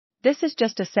This is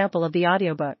just a sample of the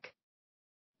audiobook.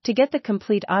 To get the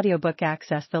complete audiobook,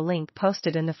 access the link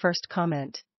posted in the first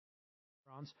comment.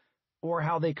 Or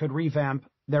how they could revamp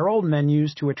their old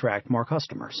menus to attract more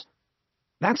customers.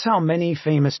 That's how many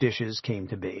famous dishes came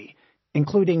to be,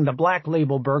 including the Black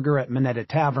Label Burger at Minetta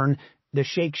Tavern, the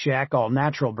Shake Shack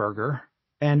All-Natural Burger,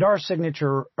 and our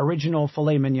signature original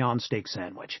filet mignon steak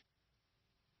sandwich.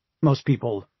 Most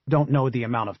people don't know the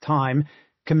amount of time,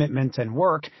 commitment, and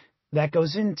work that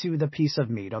goes into the piece of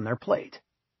meat on their plate.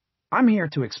 I'm here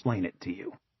to explain it to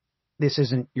you. This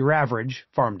isn't your average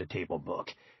farm-to-table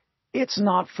book. It's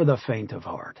not for the faint of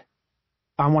heart.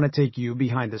 I want to take you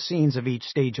behind the scenes of each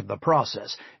stage of the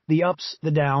process, the ups,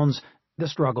 the downs, the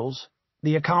struggles,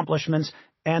 the accomplishments,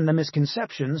 and the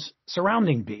misconceptions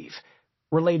surrounding beef,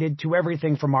 related to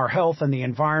everything from our health and the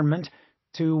environment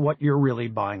to what you're really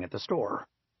buying at the store.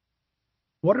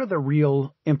 What are the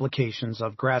real implications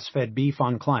of grass-fed beef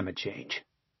on climate change?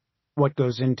 What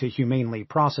goes into humanely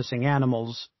processing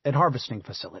animals at harvesting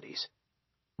facilities?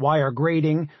 Why are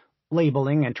grading,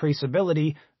 labeling, and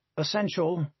traceability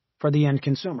essential for the end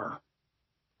consumer?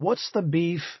 What's the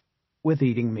beef with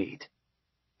eating meat?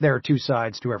 There are two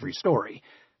sides to every story,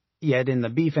 yet in the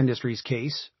beef industry's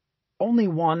case, only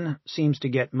one seems to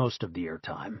get most of the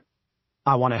airtime.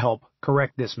 I want to help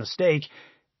correct this mistake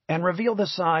and reveal the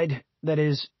side that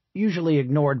is usually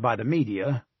ignored by the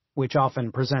media, which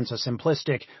often presents a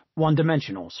simplistic,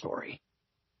 one-dimensional story.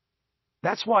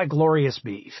 That's why Glorious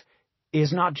Beef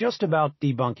is not just about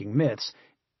debunking myths,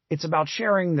 it's about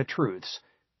sharing the truths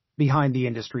behind the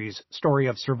industry's story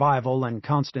of survival and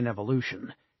constant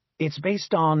evolution. It's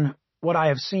based on what I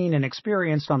have seen and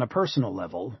experienced on a personal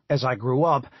level as I grew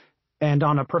up, and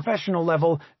on a professional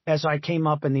level as I came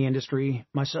up in the industry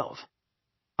myself.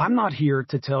 I'm not here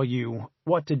to tell you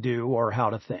what to do or how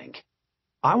to think.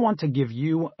 I want to give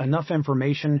you enough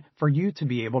information for you to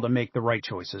be able to make the right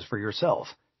choices for yourself.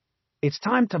 It's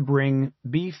time to bring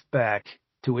beef back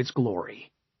to its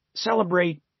glory,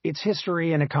 celebrate its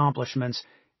history and accomplishments,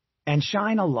 and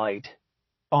shine a light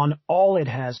on all it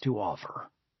has to offer.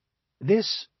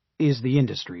 This is the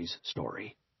industry's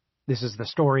story. This is the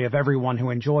story of everyone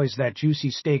who enjoys that juicy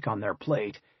steak on their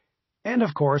plate. And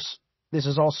of course, this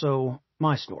is also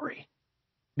my story,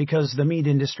 because the meat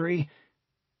industry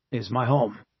is my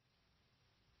home.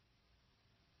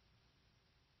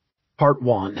 Part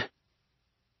 1.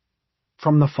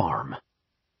 From the Farm.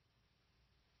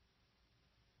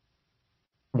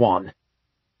 1.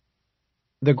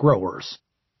 The Growers.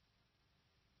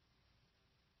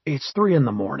 It's 3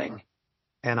 a.m,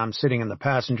 and I'm sitting in the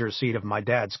passenger seat of my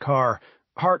dad's car,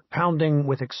 heart pounding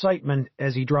with excitement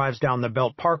as he drives down the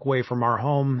Belt Parkway from our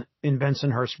home in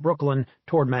Bensonhurst, Brooklyn,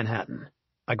 toward Manhattan.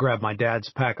 I grab my dad's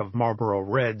pack of Marlboro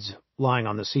Reds lying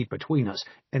on the seat between us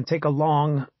and take a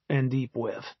long and deep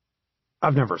whiff.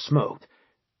 I've never smoked,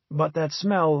 but that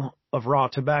smell of raw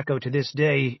tobacco to this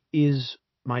day is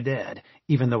my dad,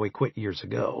 even though he quit years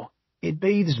ago. It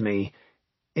bathes me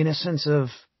in a sense of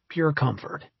pure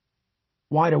comfort.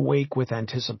 Wide awake with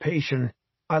anticipation,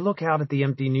 I look out at the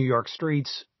empty New York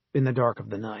streets in the dark of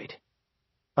the night.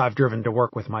 I've driven to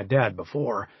work with my dad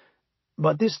before,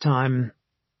 but this time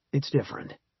it's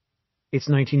different. It's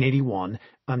 1981,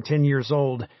 I'm 10 years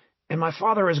old, and my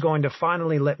father is going to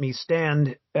finally let me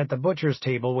stand at the butcher's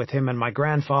table with him and my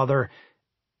grandfather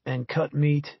and cut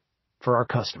meat for our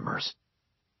customers.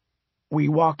 We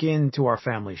walk into our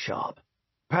family shop,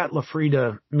 Pat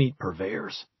LaFrieda Meat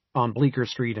Purveyors, on Bleecker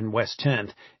Street in West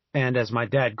 10th, and as my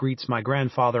dad greets my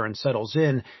grandfather and settles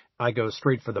in, I go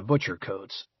straight for the butcher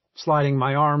coats, sliding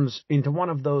my arms into one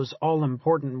of those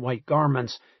all-important white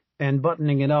garments and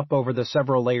buttoning it up over the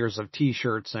several layers of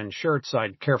T-shirts and shirts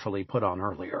I'd carefully put on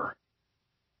earlier.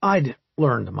 I'd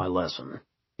learned my lesson.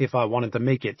 If I wanted to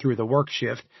make it through the work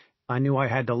shift, I knew I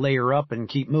had to layer up and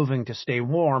keep moving to stay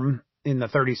warm in the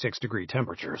 36-degree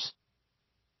temperatures.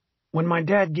 When my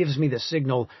dad gives me the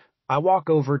signal, I walk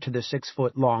over to the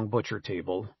 6-foot-long butcher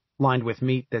table, lined with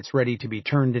meat that's ready to be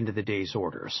turned into the day's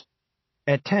orders.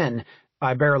 At 10,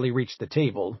 I barely reached the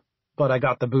table, but I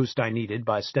got the boost I needed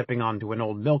by stepping onto an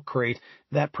old milk crate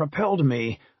that propelled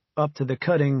me up to the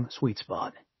cutting sweet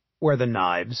spot, where the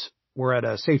knives were at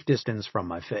a safe distance from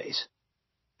my face.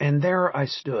 And there I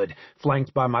stood,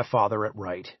 flanked by my father at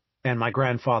right and my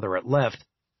grandfather at left,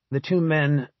 the two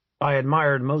men I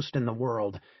admired most in the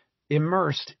world,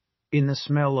 immersed in the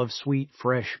smell of sweet,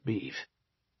 fresh beef.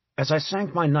 As I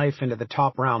sank my knife into the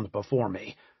top round before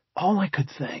me, all I could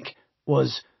think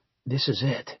was, this is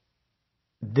it.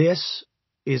 This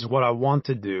is what I want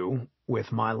to do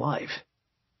with my life.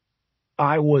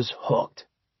 I was hooked.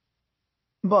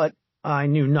 But I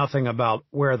knew nothing about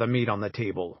where the meat on the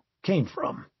table came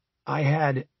from. I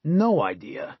had no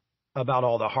idea about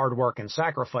all the hard work and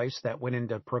sacrifice that went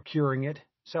into procuring it,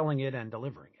 selling it, and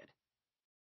delivering it.